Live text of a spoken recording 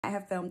I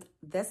have filmed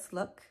this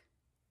look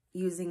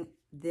using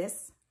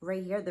this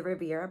right here, the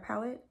Riviera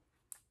palette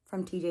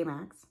from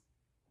TJmaxx.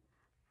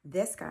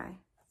 This guy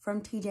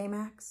from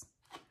TJmaxx.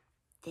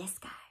 This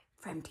guy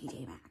from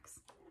TJmaxx.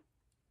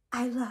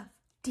 I love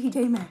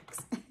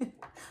TJmaxx.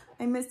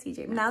 I miss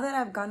TJ. Now that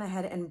I've gone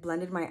ahead and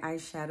blended my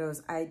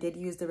eyeshadows, I did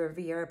use the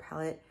Riviera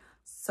palette.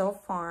 So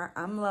far,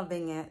 I'm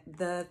loving it.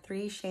 The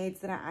 3 shades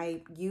that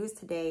I used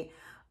today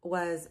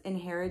was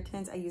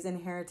Inheritance. I use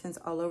Inheritance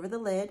all over the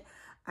lid.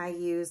 I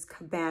use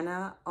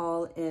Cabana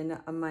all in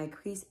my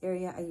crease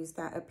area. I use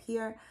that up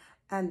here.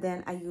 And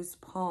then I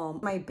used Palm.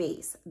 My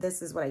base,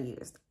 this is what I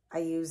used. I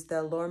used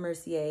the Laura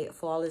Mercier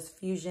Flawless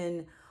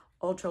Fusion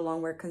Ultra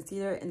Longwear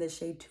Concealer in the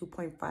shade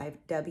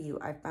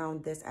 2.5W. I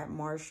found this at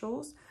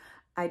Marshalls.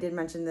 I did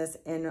mention this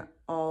in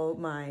all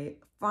my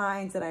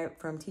finds that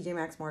from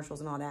TJmaxx,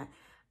 Marshalls, and all that.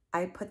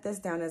 I put this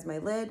down as my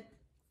lid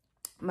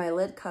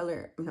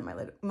color, not my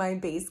lid, my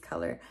base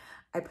color.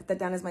 I put that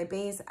down as my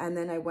base, and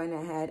then I went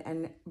ahead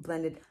and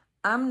blended.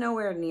 I'm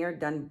nowhere near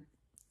done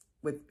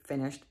with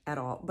finished at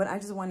all, but I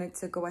just wanted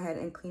to go ahead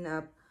and clean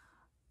up.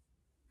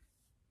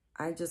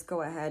 I just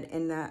go ahead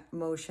in that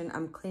motion.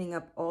 I'm cleaning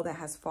up all that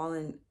has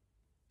fallen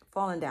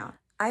down.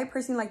 I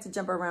personally like to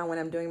jump around when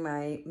I'm doing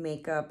my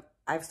makeup.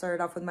 I've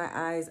started off with my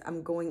eyes.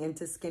 I'm going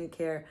into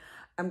skincare.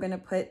 I'm gonna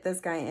put this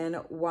guy in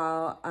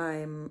while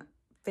I'm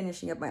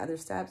finishing up my other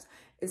steps.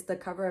 It's the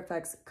Cover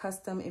FX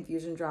Custom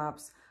Infusion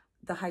Drops,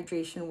 the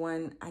hydration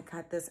one. I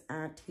got this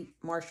at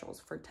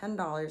Marshalls for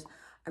 $10.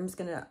 I'm just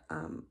gonna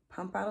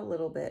pump out a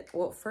little bit.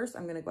 Well, first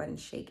I'm gonna go ahead and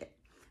shake it.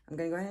 I'm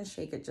gonna go ahead and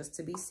shake it just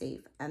to be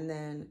safe. And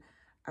then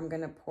I'm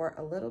gonna pour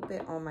a little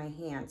bit on my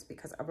hands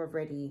because I've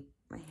already,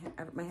 I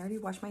already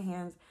washed my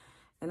hands,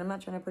 and I'm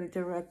not trying to put it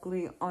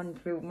directly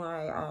onto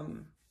my,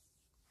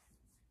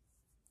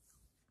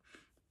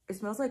 it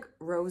smells like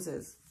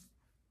roses.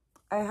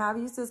 I have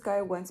used this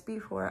guy once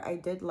before. I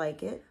did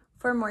like it.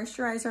 For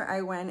moisturizer,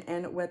 I went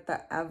in with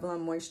the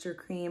Evelyn Moisture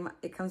Cream.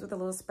 It comes with a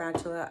little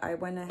spatula. I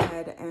went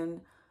ahead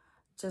and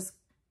just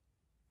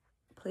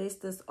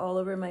placed this all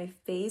over my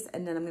face,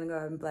 and then I'm gonna go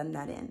ahead and blend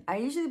that in. I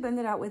usually blend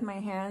it out with my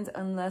hands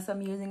unless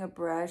I'm using a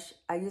brush.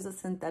 I use a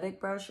synthetic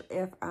brush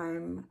if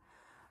I'm,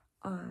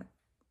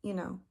 you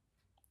know,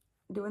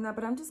 doing that,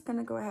 but I'm just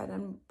gonna go ahead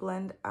and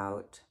blend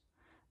out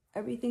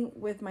everything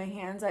with my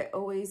hands. I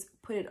always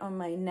put it on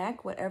my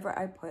neck. Whatever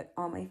I put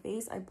on my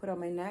face, I put on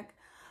my neck.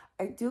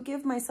 I do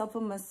give myself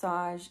a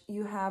massage.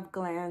 You have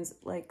glands,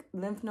 like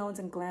lymph nodes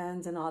and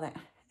glands and all that.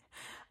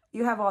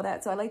 You have all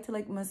that. So I like to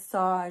like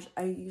massage.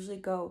 I usually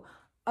go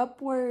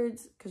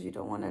upwards because you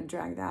don't want to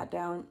drag that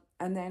down.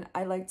 And then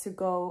I like to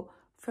go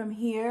from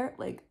here,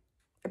 like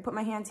I put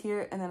my hands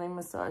here and then I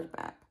massage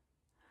back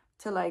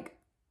to like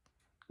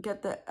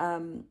get the,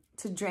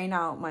 to drain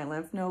out my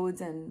lymph nodes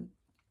and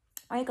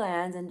my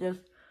glands and just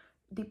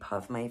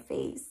depuff my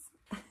face.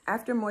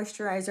 After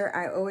moisturizer,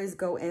 I always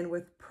go in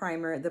with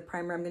primer. The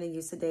primer I'm going to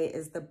use today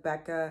is the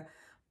Becca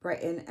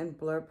Brighten and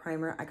Blur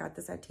Primer. I got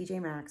this at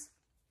TJmaxx.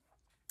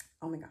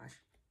 Oh my gosh.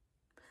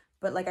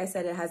 But like I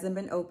said, it hasn't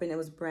been opened. It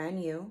was brand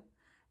new.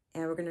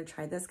 And we're going to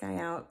try this guy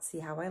out, see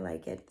how I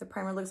like it. The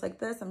primer looks like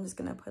this. I'm just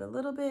going to put a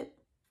little bit.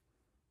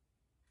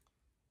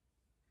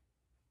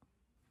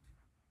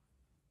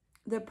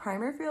 The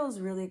primer feels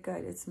really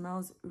good. It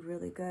smells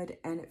really good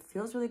and it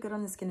feels really good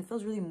on the skin. It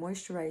feels really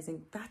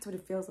moisturizing. That's what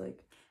it feels like.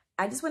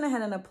 I just went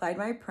ahead and applied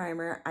my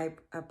primer. I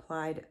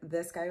applied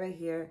this guy right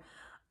here.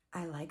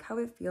 I like how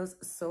it feels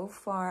so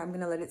far. I'm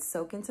going to let it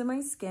soak into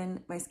my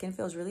skin. My skin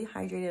feels really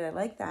hydrated. I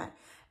like that.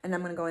 And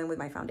I'm going to go in with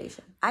my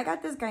foundation. I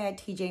got this guy at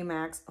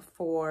TJmaxx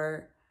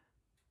for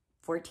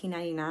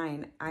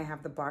 $14.99. I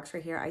have the box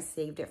right here. I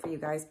saved it for you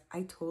guys.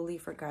 I totally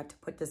forgot to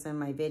put this in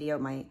my video,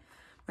 my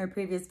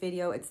previous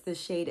video. It's the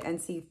shade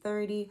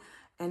NC30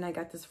 and I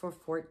got this for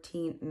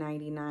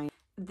 $14.99.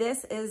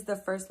 This is the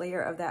first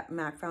layer of that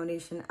MAC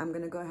foundation. I'm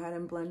going to go ahead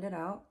and blend it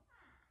out.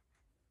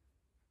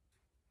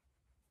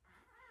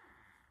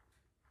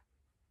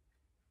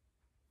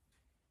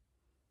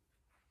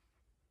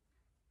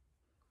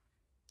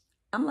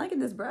 I'm liking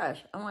this brush.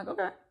 I'm like,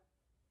 okay.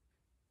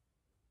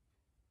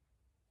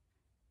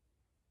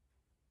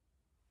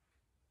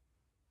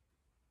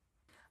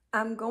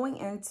 I'm going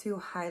in to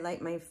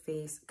highlight my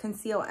face,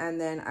 conceal, and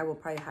then I will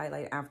probably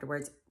highlight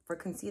afterwards. For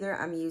concealer,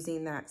 I'm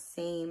using that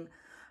same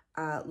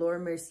Laura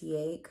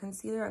Mercier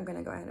concealer. I'm going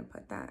to go ahead and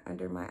put that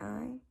under my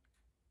eye.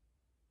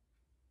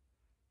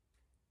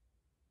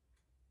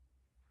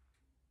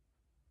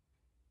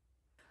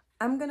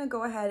 I'm going to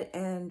go ahead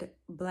and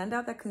blend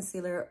out that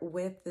concealer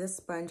with this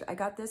sponge. I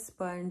got this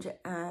sponge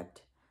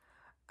at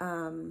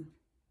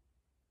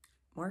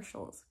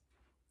Marshalls.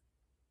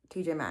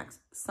 TJmaxx,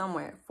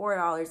 somewhere,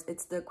 $4.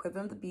 It's the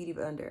equivalent of the Beauty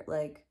Blender.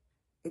 Like,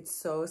 it's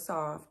so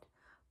soft.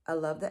 I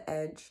love the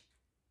edge,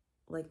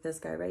 like this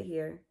guy right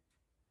here.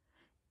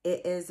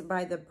 It is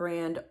by the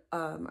brand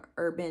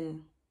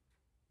Urban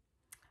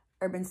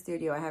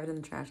Studio. I have it in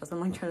the trash. That's what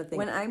I'm like trying to think.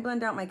 When I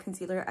blend out my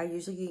concealer, I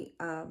usually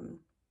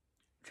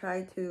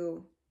try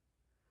to,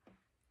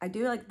 I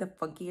do like the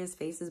funkiest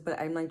faces, but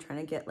I'm like trying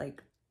to get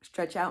like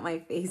stretch out my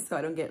face so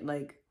I don't get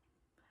like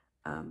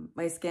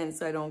my skin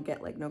so I don't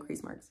get like no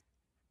crease marks.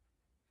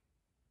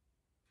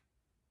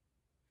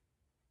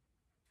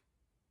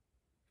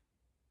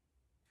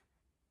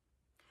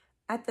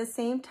 At the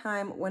same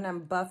time, when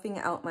I'm buffing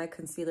out my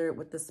concealer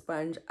with the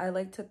sponge, I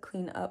like to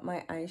clean up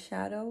my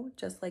eyeshadow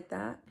just like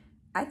that.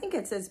 I think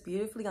it sits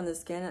beautifully on the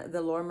skin,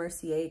 the Laura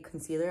Mercier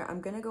concealer.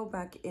 I'm gonna go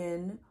back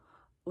in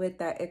with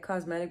that It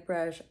Cosmetic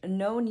brush.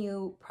 No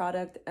new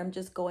product. I'm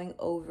just going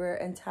over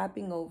and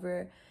tapping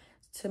over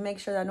to make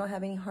sure that I don't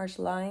have any harsh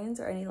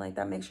lines or anything like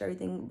that. Make sure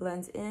everything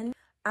blends in.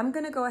 I'm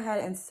gonna go ahead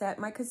and set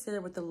my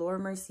concealer with the Laura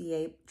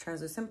Mercier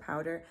translucent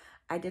powder.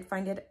 I did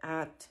find it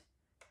at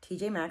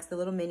TJmaxx, the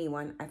little mini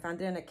one. I found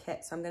it in a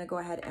kit, so I'm gonna go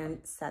ahead and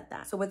set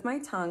that. So with my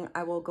tongue,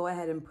 I will go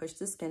ahead and push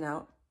the skin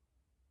out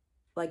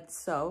like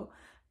so,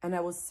 and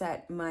I will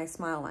set my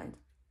smile line.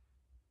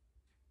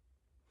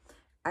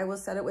 I will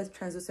set it with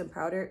translucent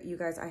powder. You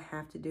guys, I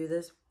have to do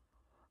this.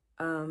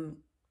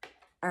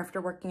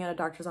 After working at a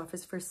doctor's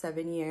office for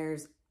 7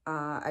 years,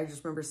 I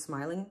just remember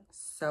smiling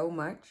so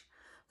much.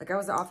 Like I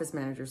was the office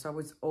manager, so I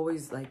was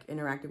always like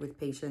interacting with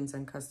patients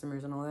and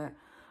customers and all that.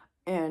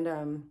 And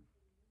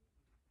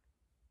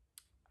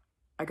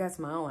I got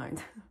smile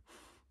lines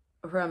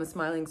from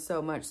smiling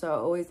so much. So I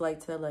always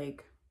like to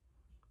like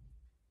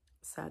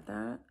set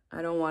that.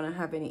 I don't want to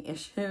have any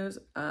issues.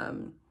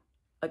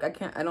 Like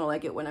I don't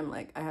like it when I'm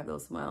like, I have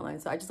those smile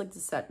lines. So I just like to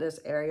set this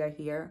area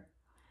here.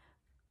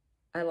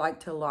 I like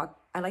to lock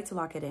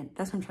it in.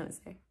 That's what I'm trying to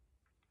say.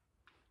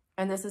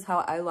 And this is how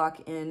I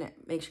lock in,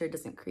 make sure it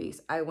doesn't crease.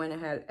 I went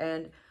ahead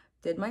and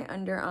did my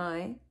under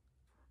eye.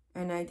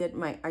 And I do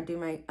my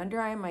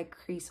under eye and my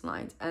crease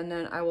lines. And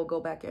then I will go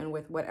back in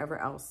with whatever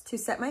else. To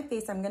set my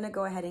face, I'm going to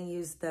go ahead and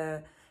use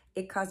the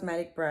It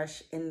Cosmetic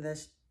brush in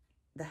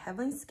the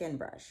Heavenly Skin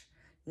brush.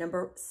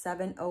 Number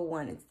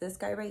 701. It's this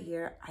guy right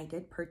here. I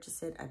did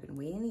purchase it. I've been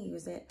waiting to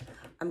use it.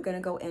 I'm going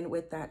to go in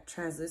with that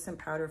translucent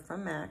powder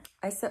from MAC.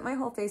 I set my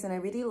whole face and I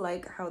really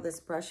like how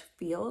this brush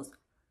feels.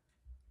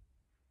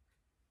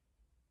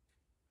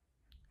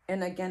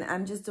 And again,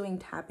 I'm just doing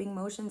tapping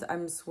motions.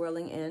 I'm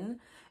swirling in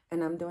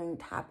and I'm doing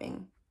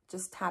tapping,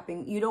 just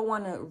tapping. You don't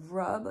want to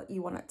rub,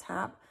 you want to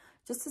tap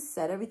just to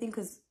set everything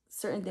because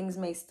certain things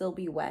may still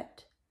be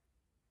wet.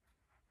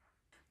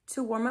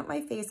 To warm up my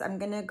face, I'm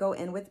going to go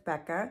in with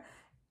Becca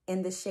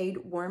in the shade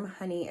Warm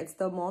Honey. It's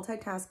the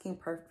Multitasking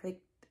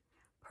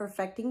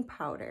Perfecting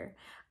Powder.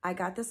 I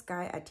got this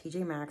guy at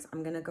TJmaxx.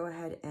 I'm going to go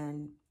ahead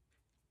and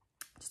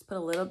just put a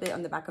little bit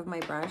on the back of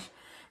my brush.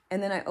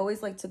 And then I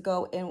always like to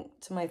go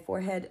into my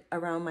forehead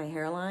around my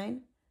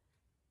hairline.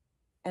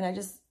 And I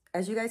just,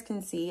 as you guys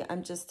can see,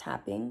 I'm just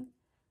tapping.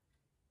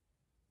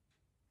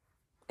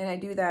 And I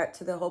do that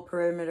to the whole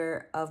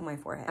perimeter of my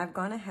forehead. I've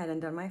gone ahead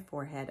and done my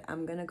forehead.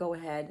 I'm going to go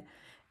ahead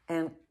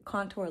and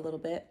contour a little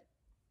bit.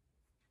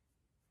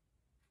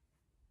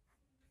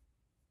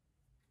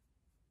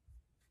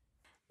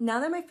 Now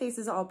that my face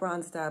is all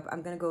bronzed up,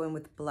 I'm going to go in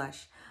with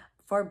blush.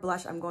 For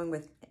blush, I'm going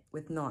with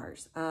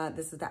NARS.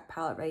 This is that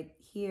palette right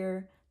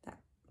here, that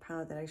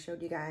palette that I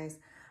showed you guys.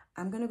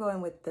 I'm going to go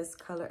in with this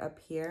color up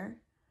here.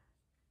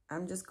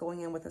 I'm just going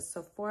in with a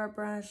Sephora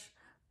brush.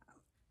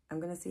 I'm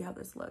going to see how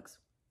this looks.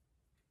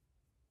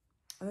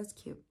 Oh, that's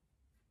cute.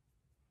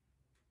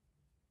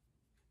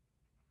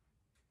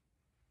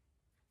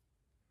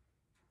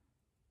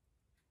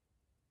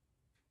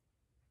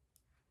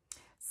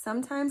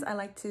 Sometimes I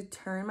like to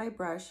turn my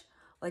brush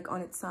like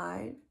on its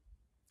side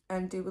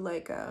and do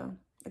like a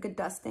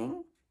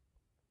dusting.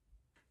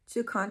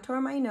 To contour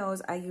my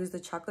nose, I use the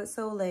Chocolate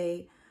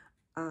Soleil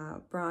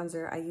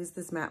bronzer. I use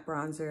this matte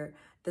bronzer.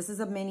 This is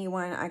a mini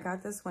one. I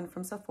got this one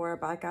from Sephora,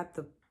 but I got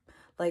the,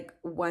 like,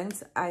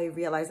 once I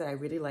realized that I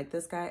really like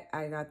this guy,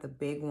 I got the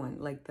big one,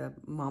 like the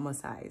mama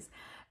size,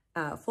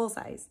 full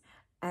size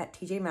at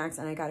TJmaxx,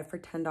 and I got it for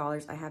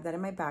 $10. I have that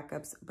in my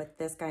backups, but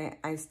this guy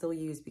I still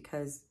use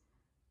because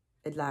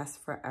it lasts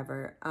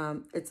forever.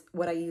 It's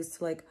what I use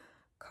to like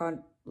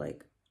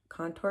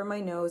contour my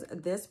nose.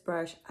 This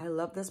brush, I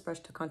love this brush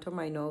to contour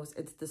my nose.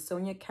 It's the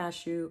Sonia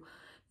Cashew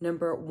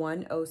number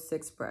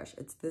 106 brush.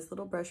 It's this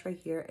little brush right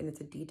here, and it's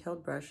a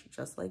detailed brush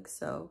just like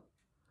so.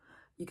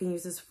 You can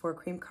use this for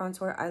cream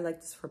contour. I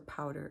like this for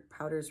powder.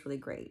 Powder is really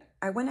great.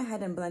 I went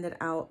ahead and blended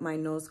out my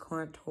nose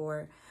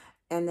contour,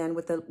 and then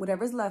with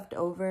whatever's left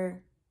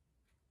over,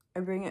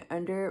 I bring it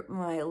under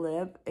my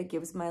lip. It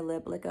gives my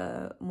lip like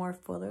a more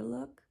fuller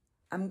look.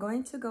 I'm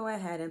going to go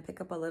ahead and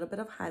pick up a little bit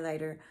of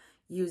highlighter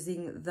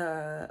using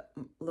the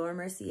Laura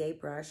Mercier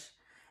brush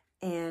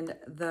and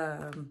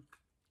the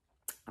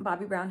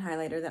Bobbi Brown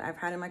highlighter that I've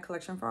had in my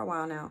collection for a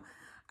while now.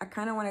 I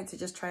kind of wanted to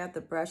just try out the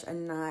brush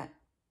and not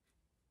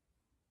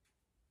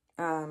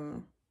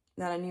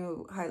a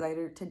new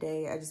highlighter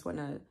today. I just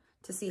wanted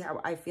to see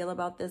how I feel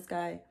about this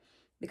guy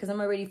because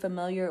I'm already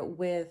familiar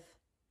with,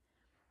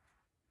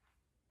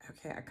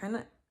 okay, I kind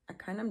of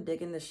am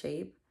digging the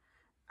shape.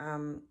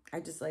 I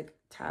just like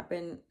tap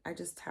in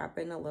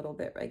a little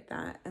bit like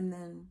that and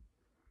then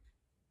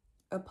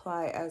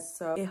apply as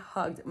so. It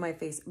hugged my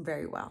face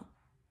very well.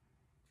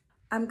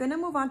 I'm gonna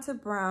move on to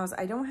brows.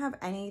 I don't have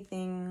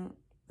anything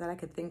that I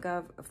could think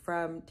of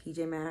from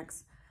TJ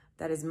Maxx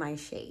that is my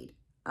shade.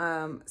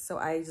 So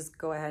I just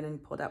go ahead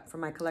and pulled up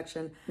from my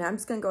collection. Now I'm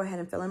just gonna go ahead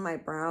and fill in my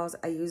brows.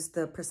 I use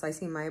the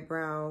Precisely My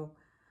Brow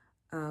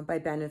by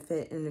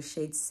Benefit in the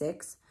shade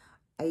 6.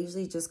 I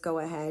usually just go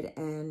ahead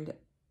and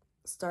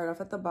start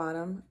off at the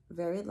bottom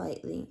very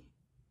lightly.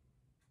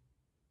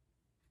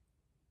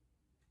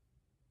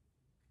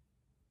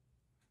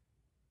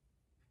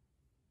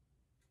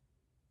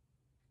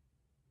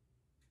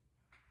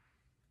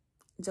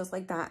 Just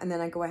like that, and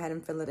then I go ahead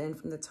and fill it in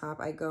from the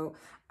top.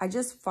 I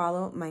just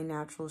follow my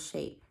natural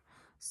shape.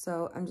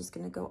 So I'm just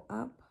gonna go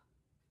up.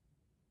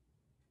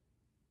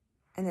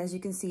 And as you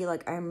can see,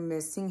 like I'm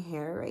missing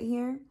hair right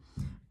here.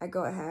 I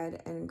go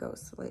ahead and go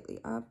slightly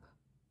up.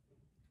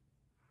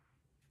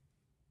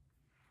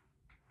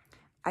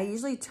 I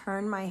usually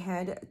turn my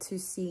head to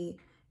see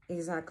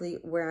exactly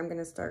where I'm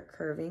gonna start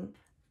curving.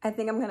 I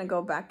think I'm gonna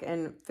go back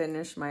and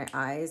finish my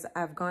eyes.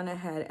 I've gone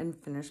ahead and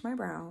finished my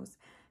brows.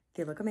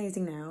 They look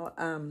amazing now.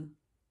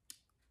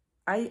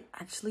 I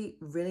actually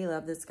really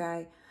love this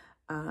guy.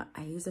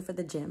 I use it for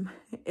the gym.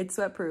 It's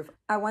sweat proof.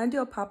 I want to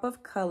do a pop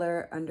of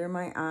color under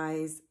my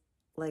eyes.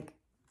 Like,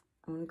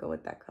 I'm going to go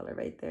with that color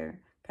right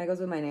there. Kind of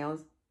goes with my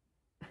nails.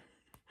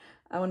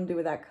 I want to do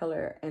with that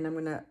color, and I'm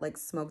going to like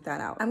smoke that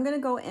out. I'm going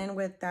to go in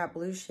with that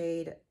blue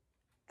shade,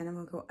 and I'm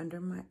going to go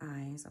under my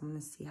eyes. I'm going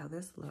to see how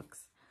this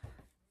looks.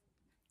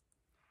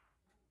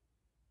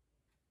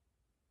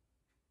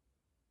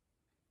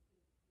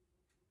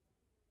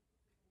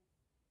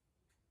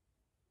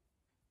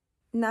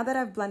 Now that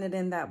I've blended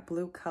in that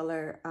blue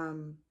color,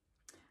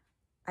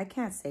 I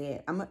can't say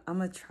it. I'm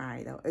gonna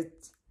try though.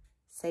 It's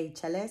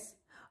Seychelles.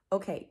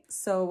 Okay,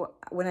 so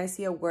when I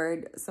see a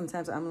word,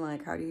 sometimes I'm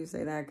like, how do you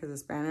say that? Because in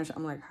Spanish,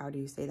 I'm like, how do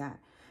you say that?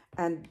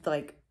 And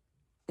like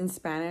in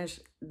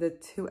Spanish, the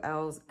 2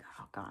 L's,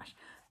 oh gosh,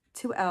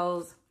 2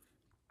 L's,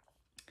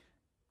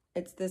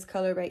 it's this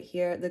color right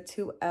here. The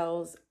 2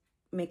 L's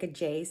make a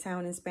J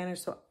sound in Spanish.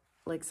 So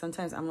like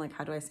sometimes I'm like,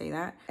 how do I say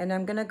that? And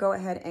I'm gonna go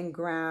ahead and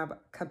grab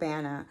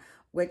Cabana,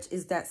 which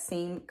is that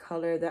same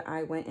color that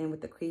I went in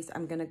with the crease.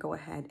 I'm gonna go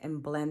ahead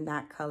and blend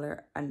that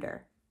color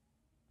under.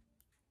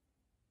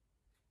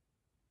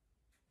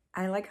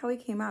 I like how he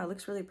came out. It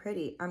looks really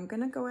pretty. I'm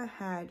gonna go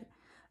ahead.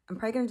 I'm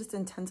probably gonna just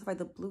intensify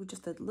the blue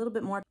just a little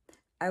bit more.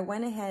 I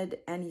went ahead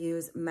and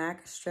used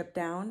MAC Strip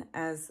Down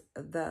as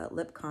the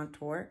lip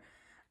contour,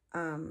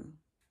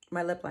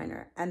 my lip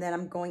liner. And then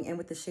I'm going in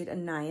with the shade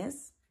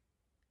Anais.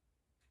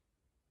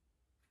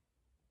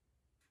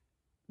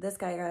 This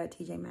guy I got at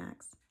TJ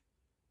Maxx.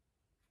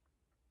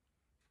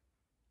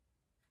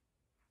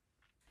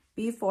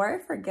 Before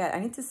I forget, I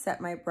need to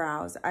set my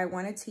brows. I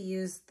wanted to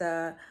use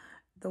the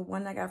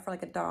one I got for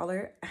like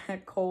 $1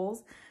 at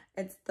Kohl's.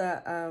 It's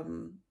the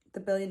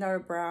 $1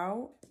 Billion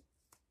Brow,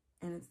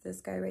 and it's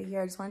this guy right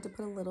here. I just wanted to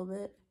put a little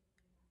bit,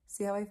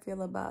 see how I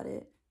feel about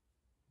it.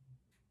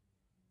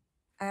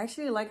 I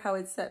actually like how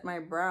it set my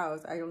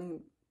brows. I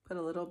only put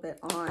a little bit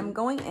on. I'm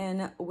going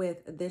in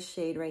with this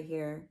shade right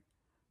here.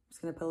 I'm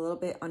just gonna put a little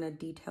bit on a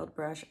detailed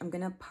brush. I'm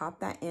gonna pop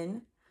that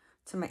in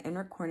to my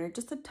inner corner,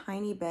 just a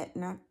tiny bit,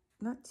 not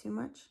too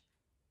much.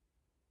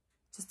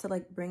 Just to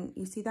like bring,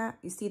 you see that?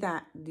 You see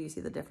that? Do you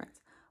see the difference?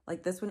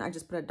 Like this one, I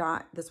just put a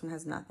dot. This one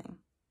has nothing.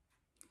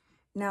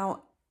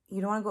 Now, you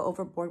don't want to go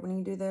overboard when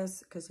you do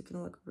this because you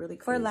can look really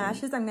crazy. For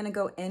lashes, I'm going to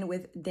go in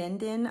with Din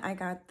Din. I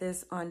got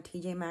this on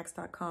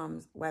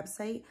TJmaxx.com's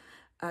website.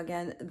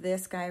 Again,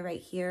 this guy right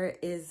here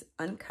is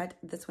uncut.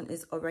 This one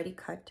is already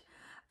cut.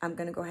 I'm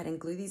going to go ahead and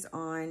glue these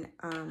on.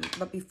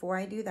 But before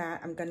I do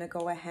that, I'm going to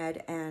go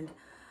ahead and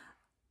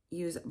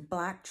use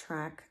Black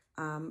Track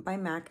by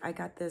MAC. I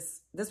got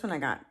this one I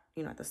got,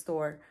 you know, at the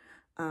store.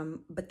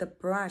 But the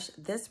brush,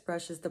 this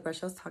brush is the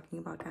brush I was talking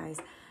about, guys.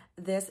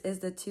 This is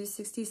the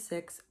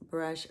 266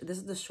 brush. This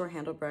is the short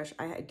handle brush.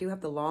 I do have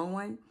the long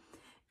one,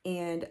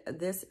 and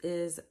this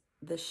is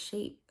the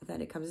shape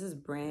that it comes. This is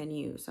brand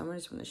new, so I'm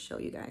just going to show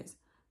you guys.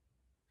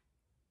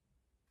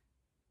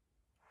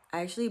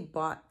 I actually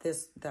bought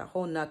the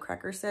whole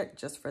Nutcracker set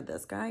just for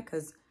this guy,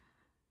 because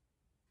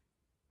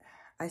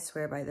I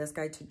swear by this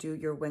guy to do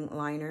your wing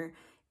liner,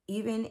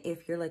 even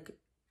if you're like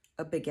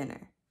a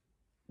beginner.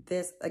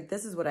 This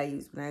is what I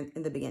used when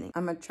in the beginning.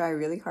 I'm gonna try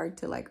really hard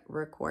to like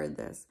record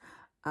this.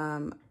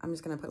 I'm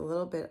just gonna put a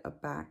little bit of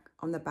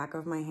on the back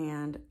of my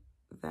hand,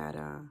 that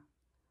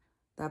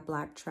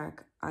Black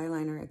Track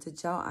eyeliner. It's a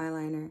gel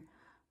eyeliner.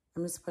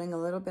 I'm just putting a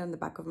little bit on the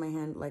back of my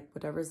hand, like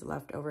whatever's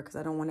left over, because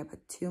I don't want to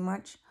put too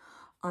much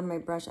on my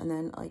brush and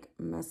then like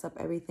mess up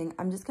everything.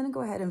 I'm just gonna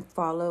go ahead and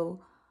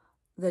follow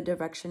the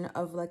direction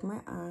of like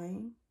my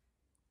eye.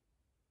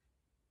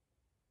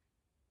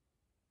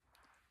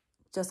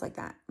 Just like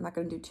that. I'm not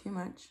gonna do too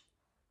much.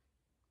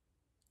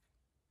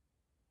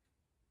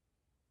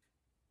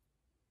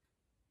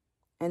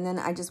 And then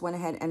I just went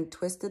ahead and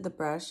twisted the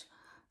brush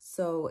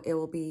so it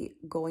will be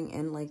going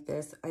in like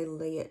this. I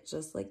lay it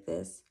just like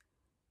this.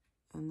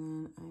 And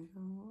then I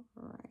go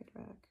right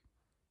back.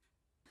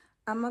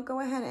 I'm going to go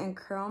ahead and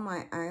curl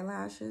my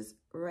eyelashes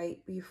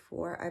right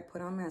before I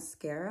put on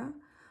mascara.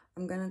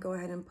 I'm going to go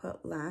ahead and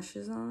put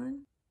lashes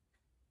on.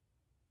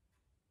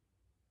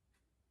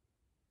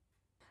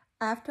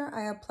 After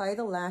I apply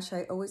the lash,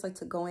 I always like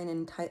to go in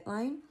and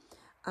tightline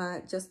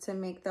just to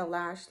make the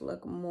lash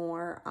look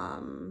more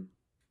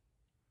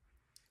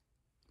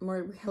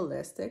more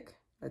realistic.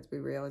 Let's be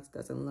real, it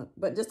doesn't look,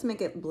 but just to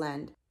make it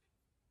blend.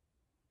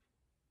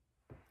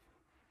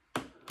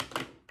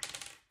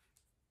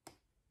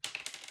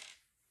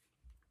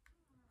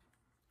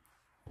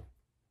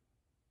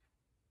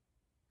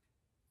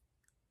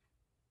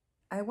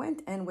 I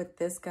went in with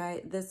this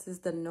guy. This is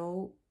the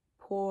No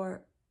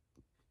Pore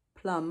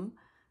Plum,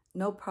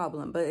 no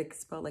problem, but it's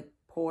spelled like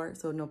pore,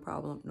 so no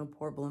problem, no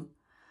problem.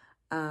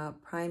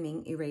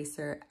 Priming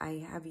eraser.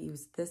 I have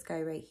used this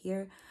guy right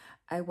here.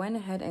 I went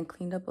ahead and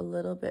cleaned up a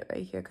little bit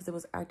right here because it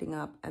was acting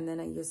up, and then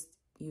I used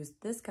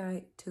this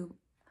guy to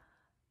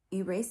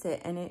erase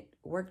it, and it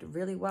worked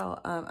really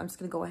well. I'm just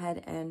gonna go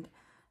ahead and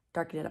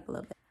darken it up a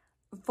little bit.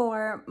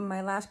 For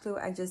my lash glue,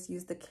 I just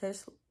used the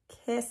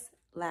Kiss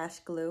lash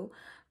glue.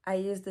 I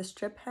used the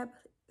strip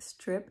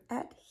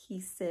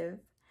adhesive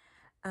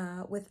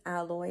with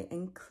alloy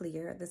and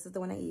clear. This is the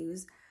one I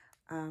use.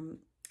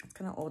 It's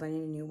kind of old. I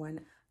need a new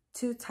one.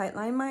 To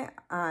tightline my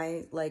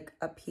eye, like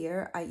up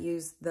here, I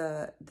use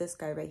this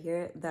guy right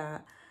here,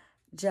 the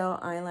gel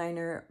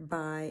eyeliner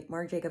by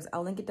Marc Jacobs.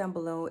 I'll link it down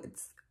below.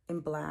 It's in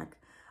black.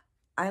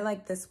 I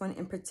like this one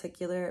in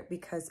particular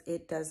because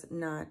it does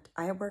not,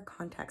 I wear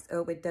contacts.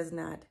 Oh, it does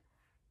not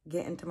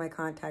get into my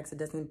contacts. It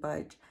doesn't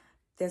budge.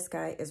 This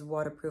guy is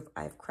waterproof.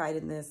 I've cried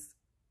in this,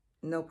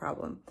 no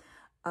problem.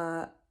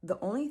 The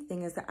only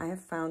thing is that I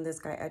have found this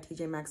guy at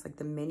TJ Maxx, like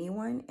the mini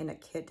one in a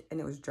kit, and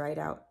it was dried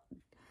out.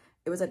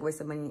 It was like a waste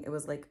of money. It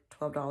was like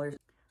 $12.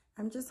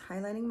 I'm just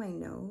highlighting my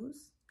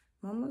nose.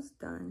 I'm almost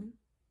done.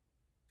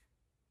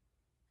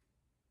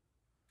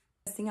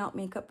 Testing out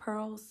makeup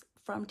pearls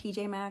from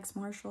TJmaxx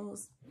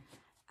Marshalls.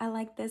 I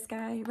like this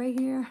guy right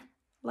here.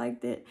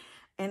 Liked it.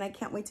 And I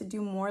can't wait to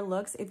do more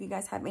looks. If you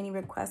guys have any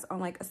requests on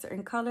like a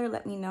certain color,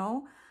 let me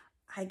know.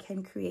 I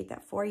can create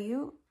that for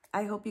you.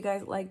 I hope you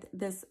guys liked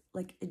this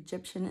like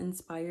Egyptian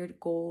inspired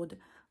gold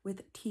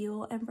with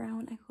teal and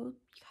brown. I hope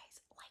you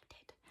guys liked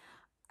it.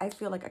 I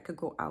feel like I could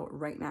go out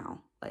right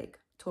now, like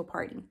to a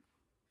party.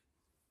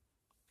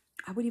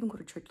 I would even go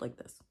to church like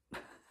this.